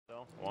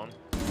Well, one.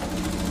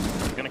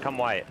 He's gonna come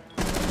white.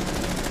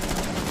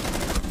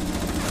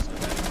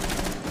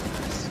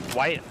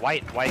 White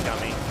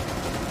got me.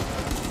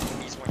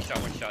 He's one shot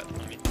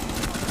on me.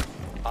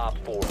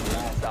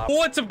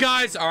 What's up,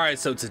 guys? All right,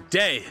 so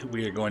today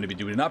we are going to be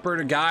doing an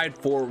operator guide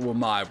for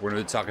Wamai. We're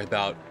going to be talking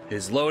about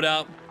his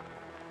loadout,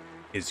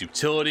 his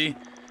utility,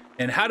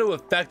 and how to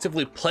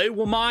effectively play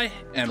Wamai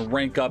and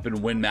rank up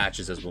and win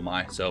matches as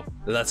Wamai. So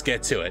let's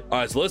get to it. All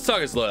right, so let's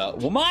talk his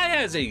loadout. Wamai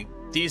has a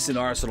decent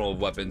arsenal of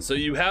weapons. So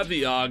you have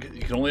the AUG.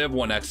 You can only have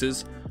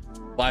 1Xs.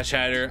 Flash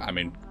hider, I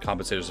mean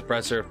compensator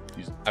suppressor.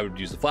 I would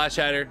use the flash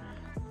hider.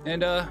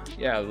 And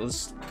yeah,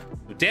 let's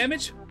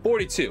damage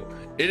 42.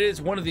 It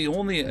is one of the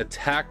only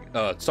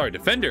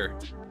defender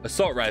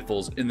assault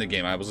rifles in the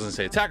game. I was gonna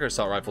say attacker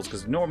assault rifles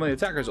because normally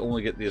attackers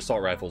only get the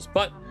assault rifles,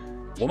 but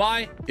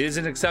Wamai is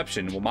an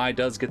exception. Wamai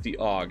does get the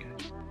AUG.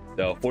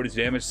 So 42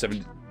 damage,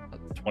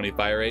 720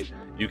 fire rate.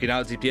 You can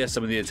out DPS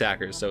some of the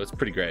attackers, so it's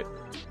pretty great.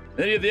 And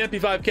then you have the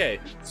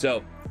MP5K.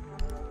 So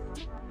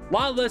a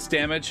lot less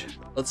damage,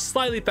 a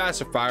slightly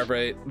faster fire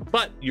rate,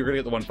 but you're gonna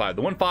get the 1.5.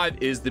 The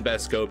 1.5 is the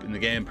best scope in the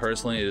game.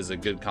 Personally, it is a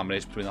good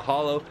combination between the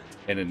hollow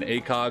and an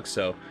ACOG.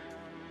 So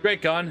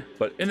great gun,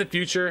 but in the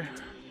future,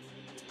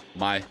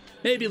 my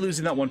maybe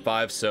losing that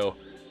 1.5. So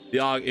the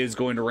AUG is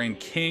going to reign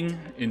king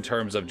in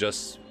terms of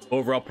just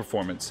overall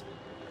performance.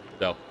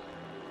 So,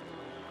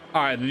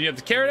 all right, then you have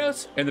the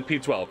Karatos and the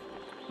P12.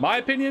 My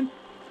opinion,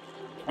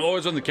 I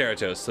always run the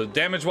Karatos. So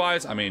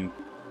damage-wise, I mean,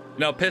 you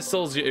know,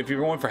 pistols, if you're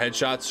going for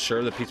headshots,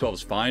 sure, the P12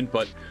 is fine,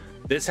 but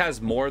this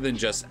has more than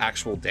just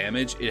actual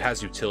damage. It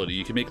has utility.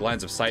 You can make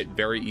lines of sight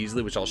very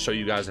easily, which I'll show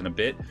you guys in a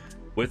bit.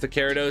 With the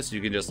Karatos, you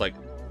can just like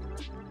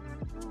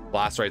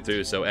blast right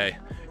through. So A,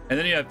 and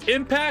then you have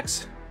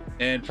impacts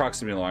and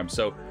proximity alarms.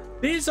 So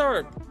these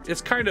are,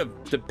 it's kind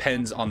of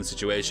depends on the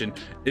situation.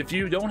 If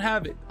you don't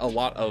have a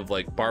lot of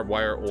like barbed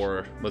wire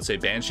or let's say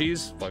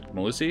banshees like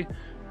Malusi,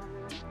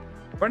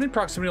 running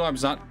proximity alarms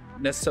is not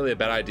necessarily a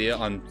bad idea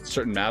on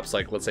certain maps,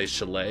 like let's say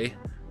Chalet,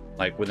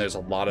 like when there's a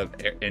lot of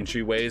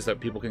entryways that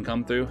people can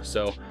come through.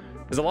 So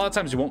because a lot of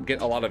times you won't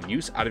get a lot of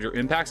use out of your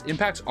impacts.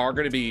 Impacts are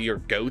going to be your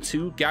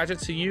go-to gadget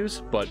to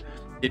use, but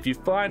if you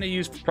find a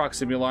use for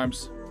proximity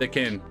alarms, they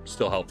can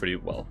still help pretty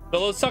well.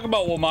 So let's talk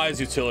about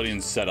Wamai's utility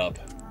and setup.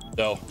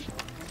 So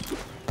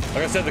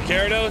like I said, the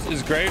Karatos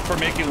is great for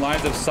making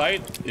lines of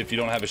sight if you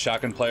don't have a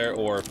shotgun player,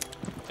 or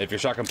if your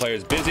shotgun player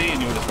is busy and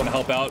you just want to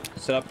help out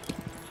set up.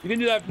 You can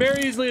do that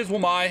very easily as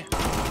Wamai.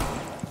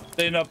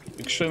 Staying up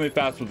extremely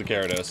fast with the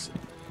Karatos.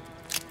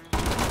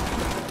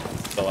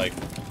 So like,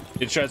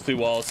 it shreds through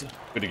walls.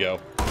 Good to go.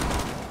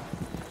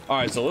 All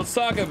right, so let's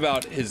talk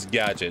about his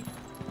gadget,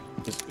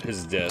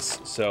 his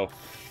disc. So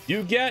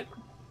you get,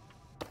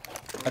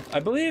 I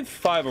believe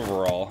 5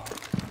 overall.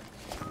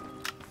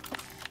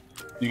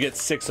 You get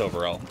 6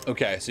 overall.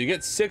 Okay, so you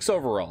get 6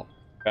 overall.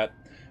 Okay?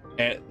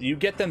 And you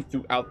get them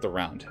throughout the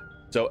round.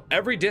 So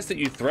every disc that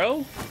you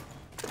throw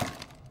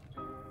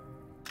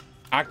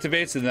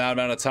activates in that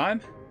amount of time,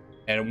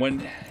 and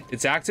when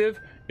it's active,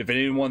 if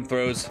anyone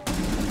throws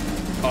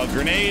a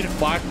grenade,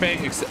 flashbang,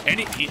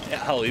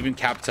 hell, even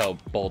Captel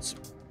bolts,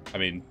 I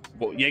mean,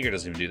 well, Jaeger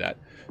doesn't even do that.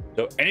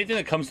 So anything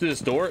that comes through this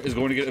door is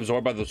going to get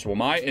absorbed by the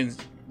Wamai.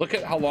 And look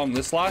at how long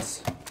this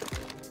lasts.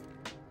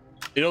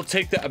 It'll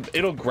take that,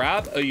 it'll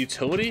grab a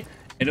utility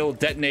and it'll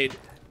detonate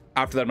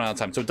after that amount of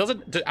time. So it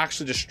doesn't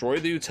actually destroy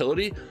the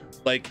utility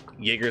like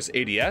Jaeger's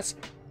ADS.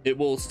 It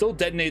will still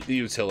detonate the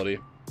utility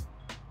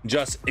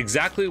just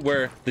exactly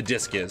where the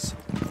disc is.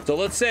 So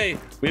let's say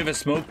we have a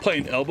smoke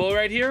playing elbow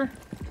right here.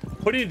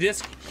 Putting a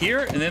disc here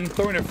and then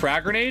throwing a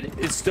frag grenade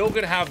is still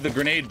going to have the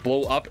grenade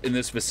blow up in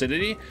this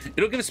vicinity.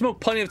 It'll give smoke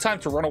plenty of time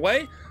to run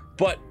away,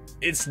 but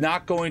it's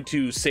not going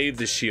to save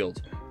the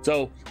shield.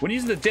 So when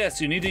using the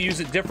disc, you need to use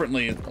it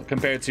differently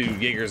compared to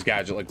Jaeger's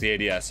gadget like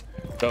the ADS.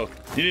 So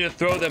you need to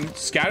throw them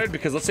scattered,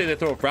 because let's say they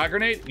throw a frag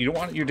grenade, you don't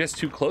want your disc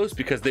too close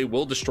because they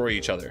will destroy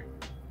each other.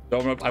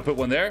 So I put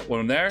one there,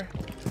 one there.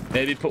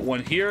 Maybe put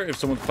one here if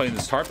someone's playing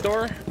this tarp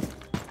door.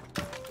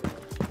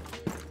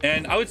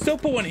 And I would still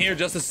put one here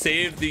just to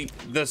save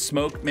the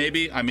smoke,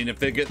 maybe. I mean, if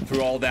they get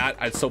through all that,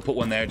 I'd still put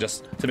one there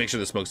just to make sure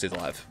the smoke stays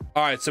alive.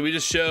 All right, so we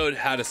just showed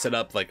how to set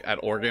up like at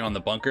Oregon on the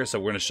bunker. So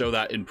we're gonna show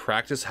that in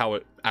practice, how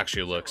it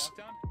actually looks.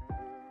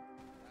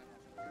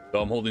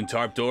 So I'm holding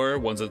tarp door,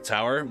 one's at the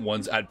tower,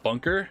 one's at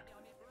bunker.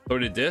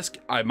 Throwing a disc,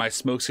 my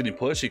smoke's getting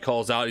pushed. He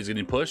calls out, he's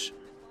getting pushed.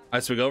 I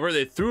swing over,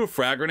 they threw a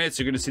frag grenade,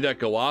 so you're gonna see that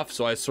go off.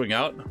 So I swing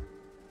out,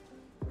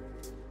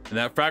 and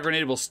that frag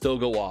grenade will still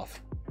go off.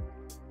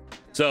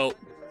 So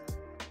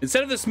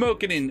instead of the smoke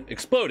getting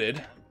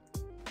exploded,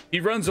 he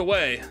runs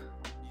away.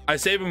 I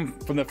save him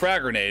from the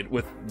frag grenade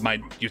with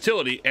my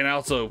utility, and I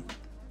also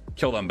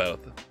kill them both.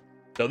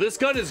 So this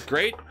gun is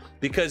great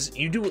because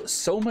you do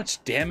so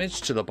much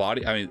damage to the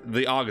body. I mean,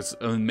 the AUG is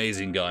an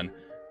amazing gun.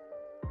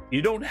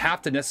 You don't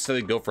have to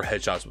necessarily go for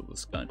headshots with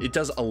this gun. It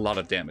does a lot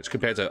of damage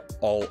compared to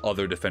all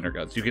other defender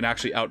guns. You can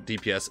actually out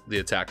DPS the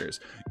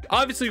attackers.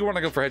 Obviously, you want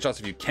to go for headshots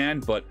if you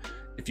can, but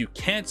if you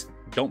can't,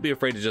 don't be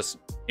afraid to just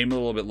aim a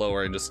little bit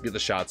lower and just get the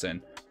shots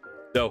in.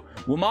 So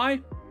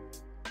Wamai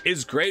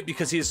is great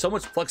because he has so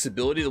much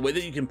flexibility. The way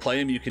that you can play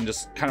him, you can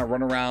just kind of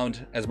run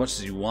around as much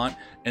as you want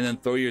and then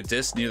throw your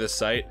disc near the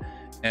site,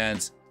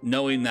 and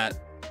knowing that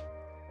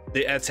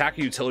the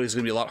attacking utility is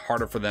going to be a lot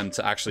harder for them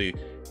to actually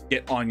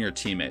get on your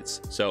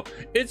teammates. So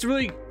it's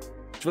really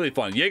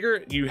fun.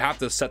 Jaeger, you have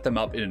to set them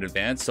up in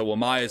advance. So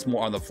Wamai is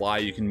more on the fly.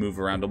 You can move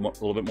around a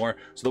little bit more.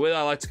 So the way that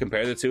I like to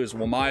compare the two is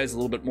Wamai is a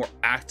little bit more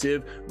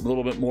active, a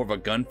little bit more of a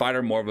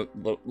gunfighter, more of a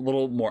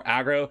little more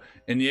aggro,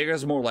 and Jaeger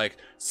is more like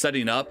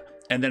setting up.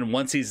 And then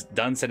once he's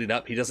done setting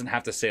up, he doesn't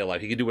have to stay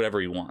alive. He can do whatever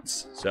he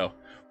wants. So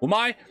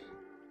Wamai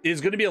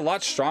is going to be a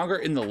lot stronger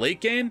in the late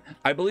game,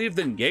 I believe,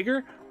 than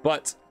Jaeger,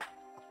 but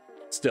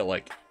still,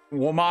 like,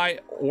 Wamai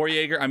or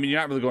Jaeger, I mean, you're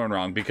not really going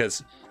wrong,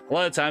 because a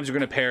lot of times you're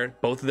going to pair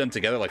both of them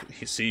together. Like,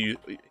 see,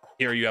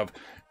 here you have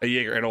a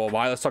Jaeger and a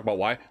Wamai. Let's talk about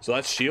why. So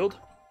that's shield.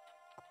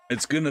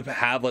 It's going to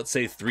have, let's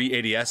say, 3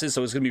 ADSs,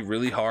 so it's going to be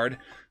really hard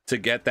to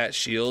get that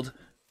shield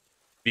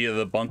via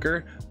the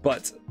bunker,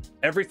 but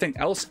everything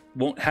else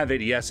won't have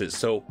ADSs.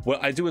 So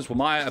what I do is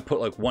Wamai, I put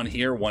like one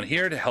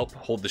here to help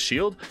hold the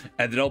shield,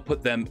 and then I'll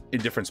put them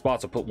in different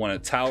spots. I'll put one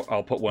at tower,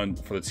 I'll put one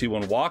for the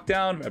T1 walk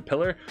down at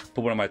pillar,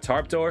 put one on my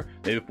tarp door,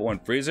 maybe put one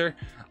freezer.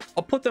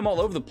 I'll put them all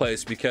over the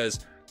place because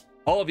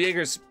all of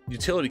Jaeger's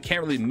utility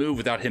can't really move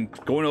without him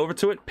going over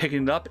to it,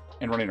 picking it up,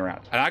 and running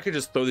around. And I could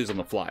just throw these on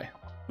the fly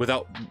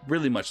without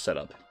really much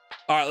setup.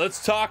 All right,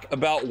 let's talk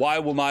about why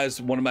Wamai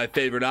is one of my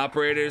favorite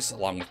operators,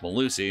 along with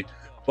Malusi.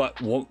 But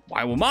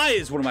why Wamai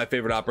is one of my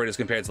favorite operators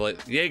compared to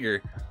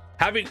Jaeger.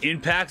 Having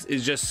impacts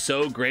is just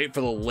so great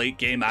for the late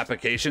game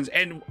applications,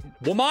 and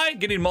Wamai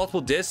getting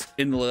multiple discs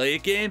in the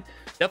late game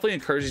definitely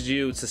encourages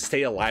you to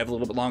stay alive a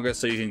little bit longer,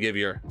 so you can give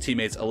your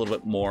teammates a little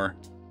bit more,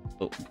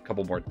 a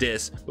couple more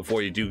discs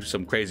before you do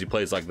some crazy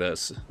plays like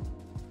this.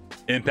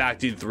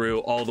 Impacting through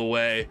all the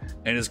way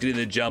and just getting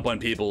the jump on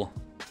people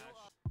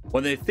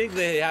when they think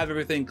they have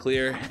everything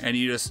clear, and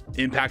you just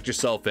impact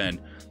yourself in.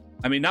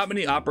 I mean, not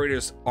many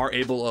operators are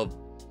able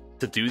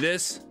to do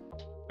this.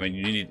 I mean,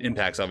 you need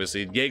impacts,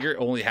 obviously. Jaeger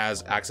only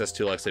has access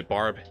to, like, say,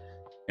 barb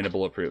and a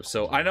bulletproof.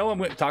 So I know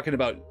I'm talking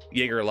about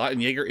Jaeger a lot,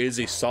 and Jaeger is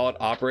a solid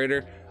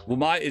operator.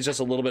 Wamai is just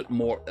a little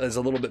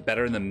bit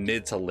better in the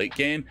mid to late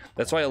game.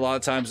 That's why a lot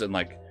of times in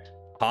like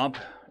comp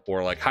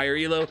or like higher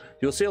elo,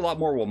 you'll see a lot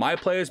more Wamai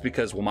players,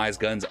 because Wamai's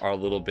guns are a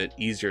little bit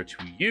easier to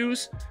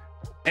use,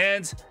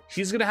 and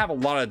he's gonna have a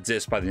lot of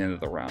discs by the end of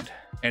the round,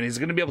 and he's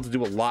gonna be able to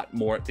do a lot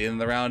more at the end of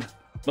the round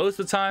most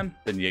of the time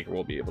than Jaeger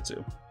will be able to.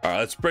 All right,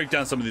 let's break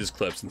down some of these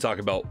clips and talk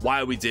about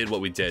why we did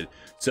what we did.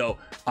 So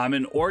I'm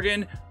in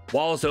Oregon,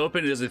 wall is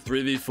open, it is a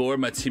 3v4.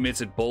 My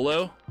teammates at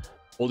Bolo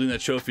holding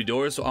that trophy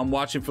door, so I'm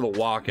watching for the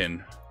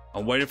walk-in.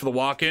 I'm waiting for the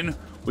walk-in,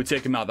 we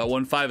take him out. That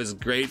 1.5 is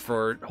great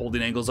for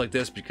holding angles like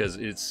this, because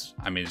it's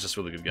just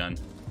a really good gun.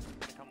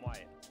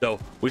 So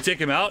we take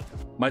him out,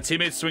 my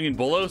teammate's swinging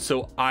Bolo,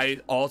 so I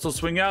also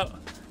swing out,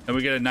 and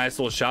we get a nice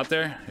little shot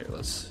there. Here,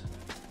 let's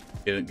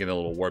get a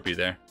little warpy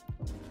there.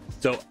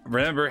 So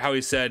remember how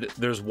he said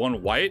there's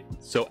one white?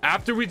 So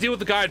after we deal with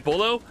the guy at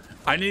Bolo,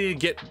 I need to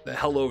get the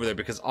hell over there,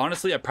 because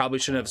honestly, I probably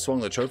shouldn't have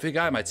swung the trophy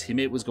guy. My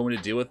teammate was going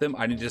to deal with him.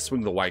 I need to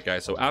swing the white guy.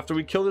 So after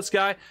we kill this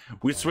guy,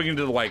 we swing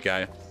into the white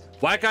guy.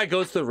 White guy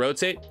goes to the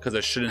rotate, because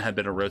there shouldn't have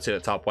been a rotate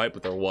at top white,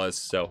 but there was.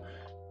 So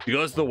he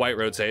goes to the white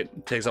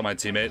rotate, takes out my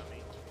teammate.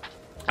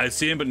 I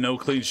see him, but no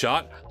clean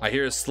shot. I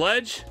hear a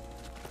sledge.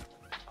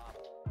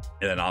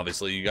 And then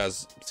obviously you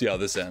guys see how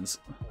this ends.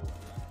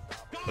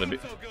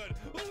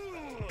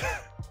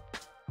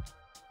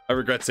 I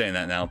regret saying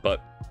that now,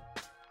 but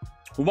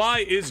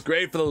Wamai is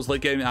great for those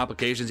late game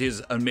applications. He has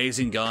an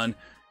amazing gun.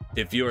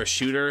 If you're a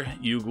shooter,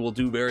 you will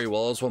do very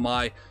well as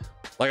Wamai.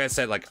 Like I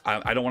said, like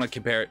I don't want to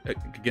compare it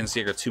against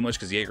Jaeger too much,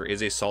 because Jaeger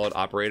is a solid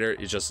operator.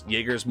 It's just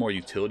Jaeger is more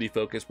utility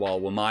focused,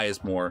 while Wamai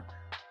is more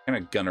kind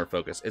of gunner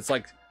focused. It's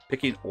like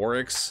picking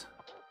Oryx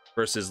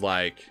versus,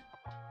 like,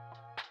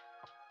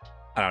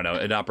 I don't know,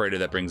 an operator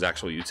that brings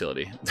actual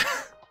utility.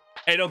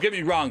 Hey, don't get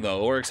me wrong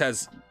though, Oryx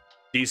has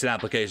decent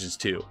applications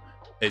too.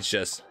 It's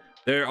just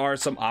there are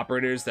some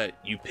operators that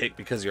you pick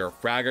because you're a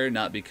fragger,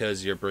 not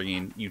because you're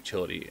bringing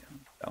utility.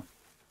 So.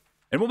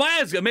 And Wamai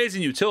has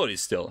amazing utility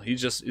still.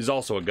 He's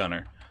also a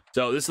gunner.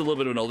 So this is a little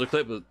bit of an older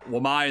clip. With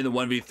Wamai in the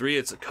 1v3,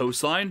 it's a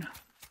coastline.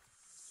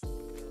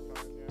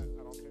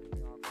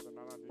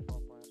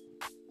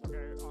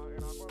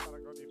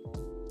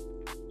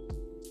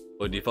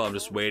 Default, I'm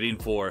just waiting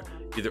for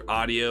either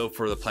audio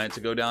for the plant to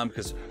go down,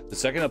 because the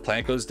second the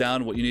plant goes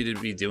down, what you need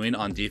to be doing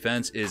on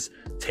defense is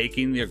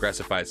taking the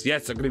aggressive fights.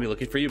 Yes, they're going to be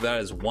looking for you, but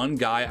that is one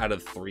guy out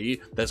of 3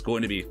 that's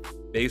going to be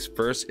face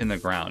first in the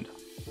ground.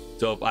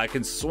 So if I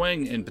can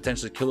swing and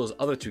potentially kill those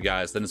other 2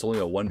 guys, then it's only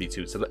a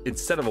 1v2 so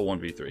instead of a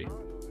 1v3.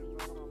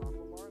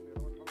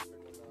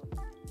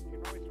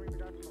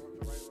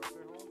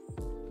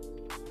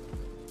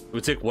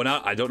 We take one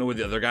out. I don't know where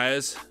the other guy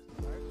is.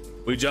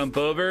 We jump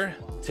over,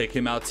 take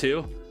him out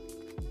too.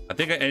 I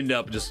think I end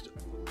up just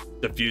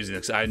defusing it,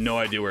 because I had no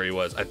idea where he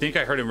was. I think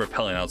I heard him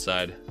rappelling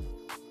outside.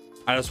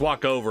 I just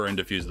walk over and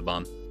defuse the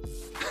bomb.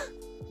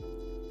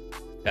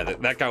 Yeah,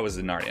 that guy was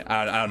in Narnia.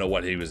 I don't know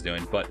what he was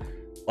doing, but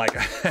like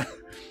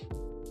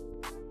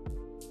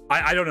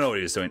I don't know what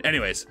he was doing.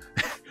 Anyways,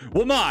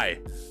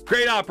 Wamai,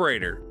 great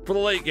operator for the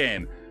late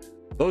game.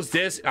 Those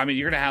discs, I mean,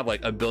 you're gonna have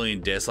like a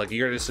billion discs. Like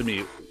you're just gonna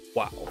be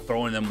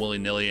throwing them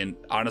willy-nilly. And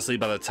honestly,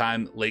 by the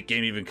time late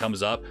game even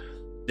comes up,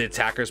 the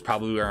attackers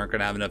probably aren't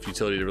gonna have enough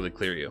utility to really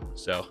clear you.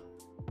 So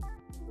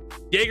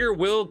Jaeger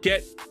will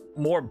get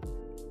more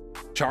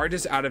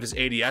charges out of his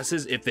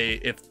ADSs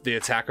if the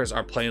attackers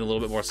are playing a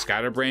little bit more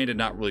scatterbrained and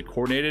not really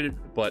coordinated.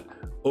 But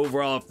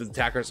overall, if the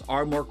attackers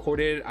are more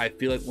coordinated, I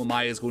feel like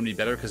Wamai is going to be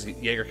better because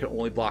Jaeger can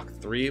only block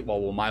 3, while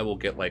Wamai will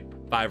get like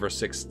 5 or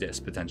 6 discs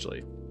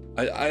potentially.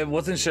 I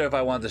wasn't sure if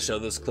I wanted to show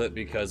this clip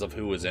because of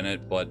who was in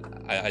it, but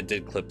I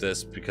did clip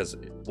this because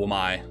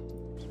Wamai.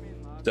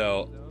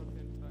 So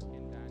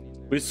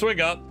we swing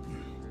up.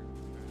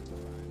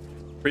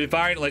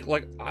 Pre-firing,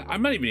 like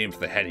I'm not even aiming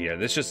for the head here.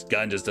 This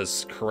gun just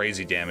does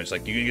crazy damage.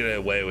 Like you can get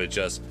away with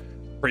just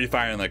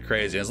pre-firing like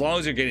crazy. As long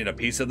as you're getting a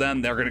piece of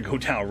them, they're gonna go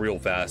down real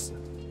fast.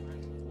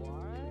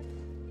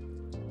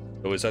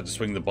 So we start to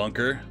swing the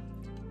bunker.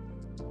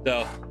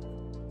 So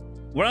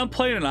when I'm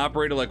playing an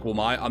operator like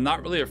Wamai, I'm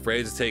not really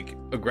afraid to take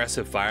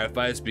aggressive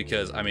firefights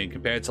because I mean,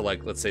 compared to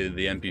like let's say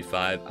the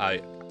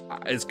MP5,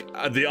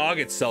 the AUG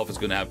itself is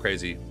gonna have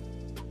crazy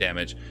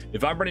damage.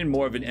 If I'm running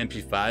more of an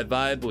MP5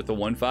 vibe with the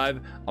 1.5,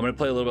 I'm going to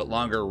play a little bit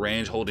longer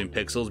range holding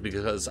pixels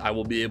because I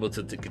will be able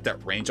to get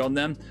that range on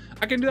them.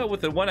 I can do that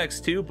with the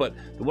 1X too, but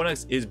the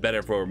 1X is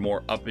better for a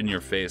more up in your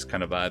face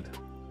kind of vibe.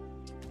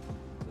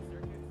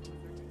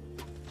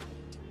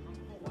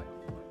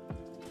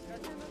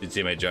 You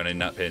see my Johnny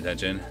not paying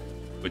attention.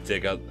 We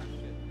take out,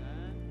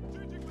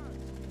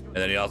 and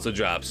then he also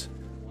drops.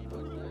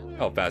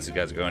 How fast these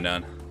guys are going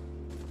down.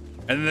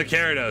 And then the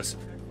Carados.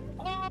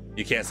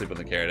 You can't sleep on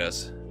the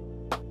Carados.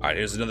 All right,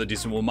 here's another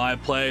decent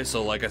Wamai play.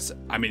 So like I said,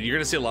 I mean, you're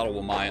gonna see a lot of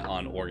Wamai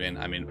on Oregon.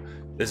 I mean,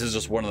 this is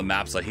just one of the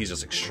maps that he's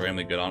just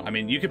extremely good on. I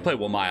mean, you can play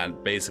Wamai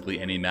on basically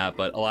any map,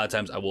 but a lot of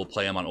times I will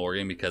play him on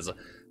Oregon because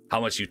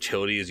how much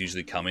utility is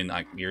usually coming.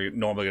 Like you're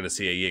normally gonna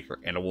see a Jaeger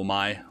and a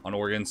Wamai on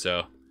Oregon.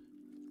 So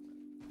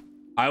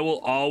I will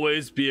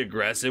always be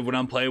aggressive when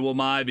I'm playing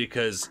Wamai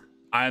because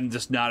I'm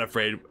just not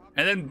afraid.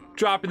 And then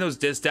dropping those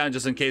discs down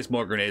just in case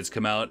more grenades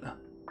come out.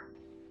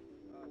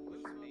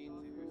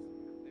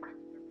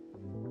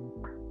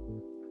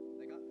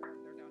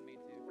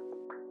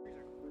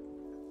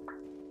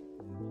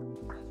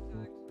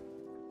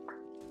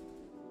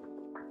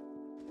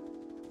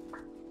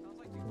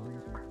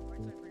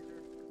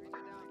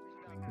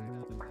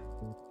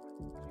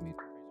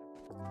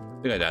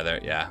 I think I died there.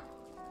 Yeah,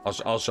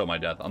 I'll show my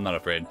death. I'm not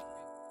afraid.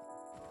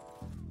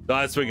 So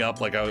I swing up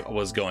like I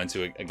was going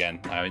to again.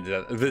 I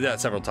did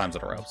that several times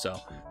in a row, so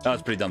that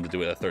was pretty dumb to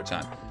do it a third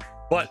time.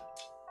 But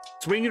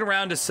swinging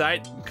around to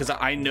sight because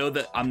I know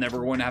that I'm never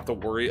going to have to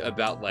worry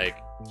about like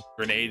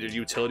grenade or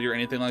utility or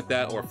anything like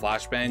that or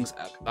flashbangs.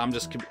 I'm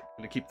just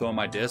gonna keep throwing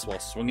my disc while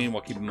swinging,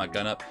 while keeping my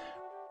gun up.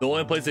 The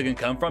only place they can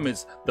come from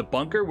is the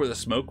bunker where the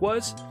smoke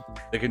was.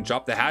 They can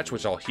drop the hatch,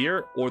 which I'll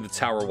hear, or the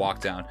tower walk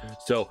down.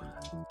 So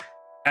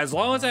as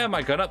long as I have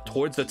my gun up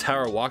towards the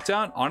tower walk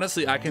down,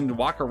 honestly, I can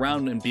walk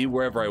around and be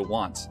wherever I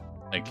want.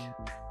 Like,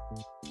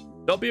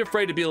 don't be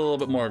afraid to be a little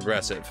bit more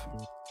aggressive.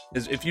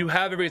 Because if you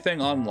have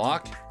everything on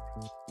lock,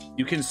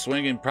 you can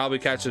swing and probably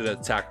catch an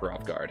attacker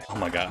off guard. Oh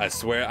my god, I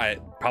swear I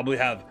probably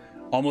have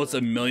almost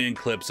 1 million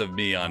clips of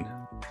me on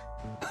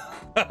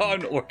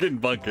on Oregon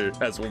Bunker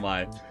as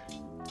Wamai.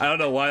 I don't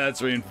know why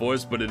that's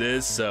reinforced, but it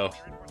is, so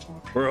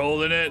we're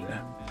holding it.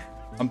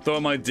 I'm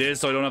throwing my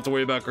disc so I don't have to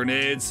worry about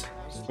grenades.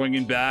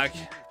 Swinging back.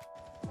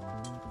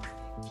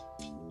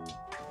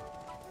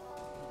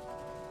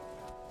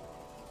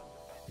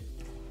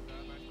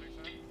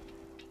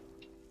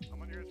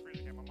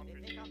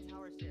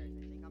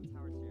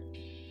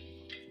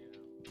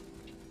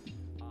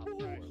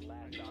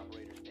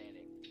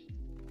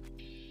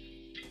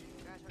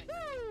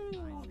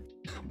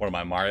 What am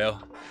I, Mario?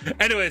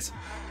 Anyways,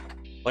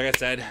 like I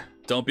said,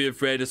 don't be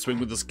afraid to swing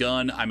with this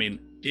gun. I mean,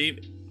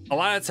 a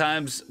lot of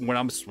times when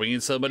I'm swinging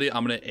somebody,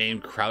 I'm going to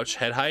aim crouch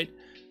head height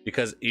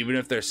because even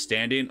if they're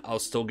standing, I'll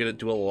still get it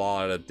do a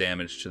lot of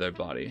damage to their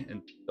body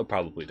and they'll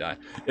probably die.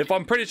 If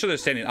I'm pretty sure they're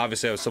standing,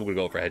 obviously I was still going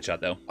to go for a headshot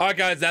though. All right,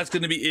 guys, that's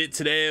going to be it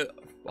today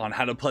on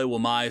how to play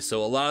Wamai.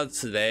 So a lot of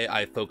today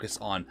I focus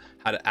on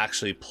how to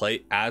actually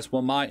play as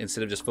Wamai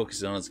instead of just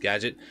focusing on his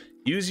gadget.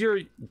 Use your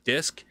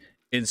disc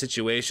in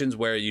situations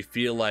where you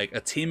feel like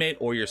a teammate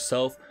or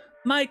yourself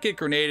might get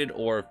grenaded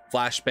or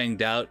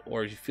flashbanged out,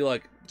 or you feel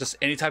like just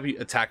any type of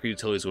attacker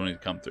utility is going to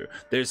come through.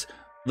 There's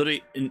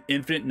literally an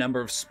infinite number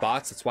of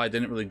spots. That's why I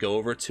didn't really go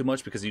over too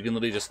much, because you can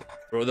literally just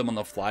throw them on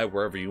the fly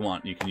wherever you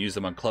want. You can use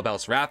them on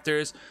clubhouse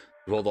rafters,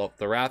 roll off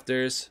the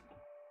rafters.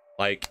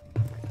 Like,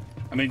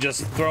 I mean,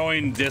 just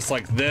throwing this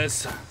like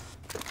this,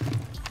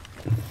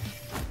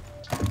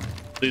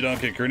 so you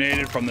don't get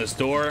grenaded from this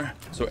door.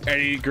 So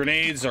any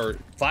grenades or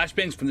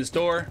flashbangs from this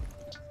door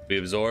be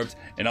absorbed.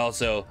 And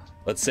also,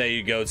 let's say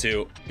you go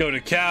to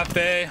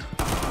cafe,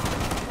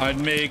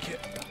 I'd make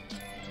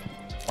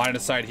line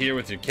of sight here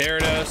with your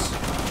Carados,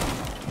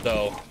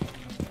 so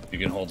you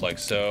can hold like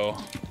so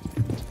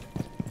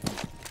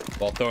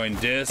while throwing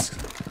disc.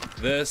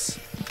 this.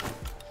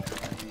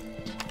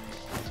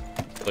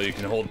 So you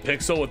can hold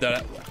Pixel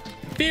without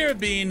fear of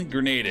being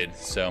grenaded.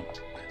 So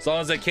as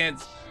long as they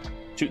can't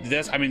shoot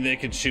this, I mean, they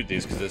can shoot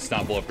these because it's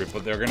not bulletproof,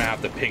 but they're gonna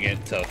have to ping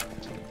it to,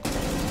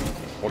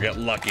 or get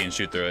lucky and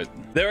shoot through it.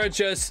 There are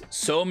just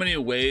so many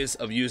ways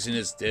of using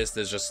this disc.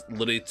 There's just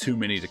literally too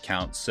many to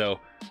count. So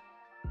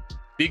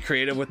be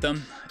creative with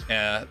them.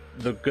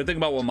 The good thing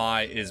about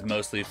Wamai is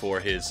mostly for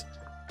his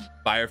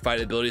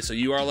firefight ability. So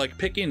you are like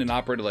picking an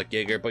operator like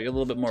Jaeger, but you're a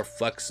little bit more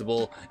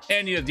flexible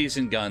and you have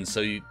decent guns.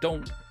 So you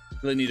don't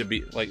really need to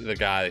be like the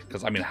guy,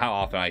 because I mean, how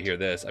often I hear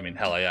this? I mean,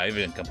 hell yeah, I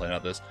even complain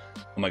about this.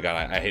 Oh my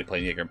god, I hate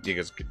playing Jaeger.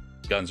 Jaeger's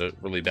guns are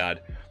really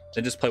bad.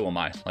 Then just play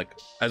Wamai. Like,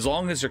 as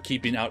long as you're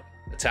keeping out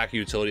attack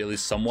utility at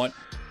least somewhat,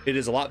 it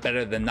is a lot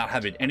better than not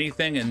having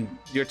anything and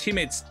your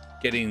teammates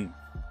getting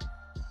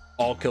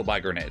all killed by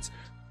grenades.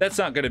 That's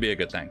not going to be a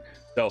good thing.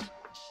 So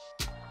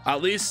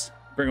at least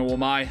bring a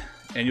Wamai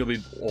and you'll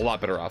be a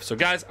lot better off. So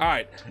guys, all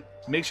right,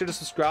 make sure to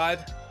subscribe,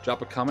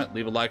 drop a comment,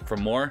 leave a like for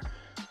more.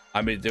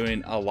 I've been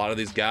doing a lot of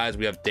these guys.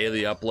 We have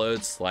daily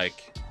uploads.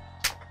 Like,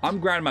 I'm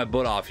grinding my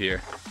butt off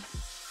here.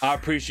 I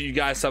appreciate you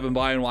guys stopping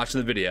by and watching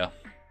the video.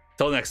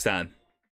 Till next time.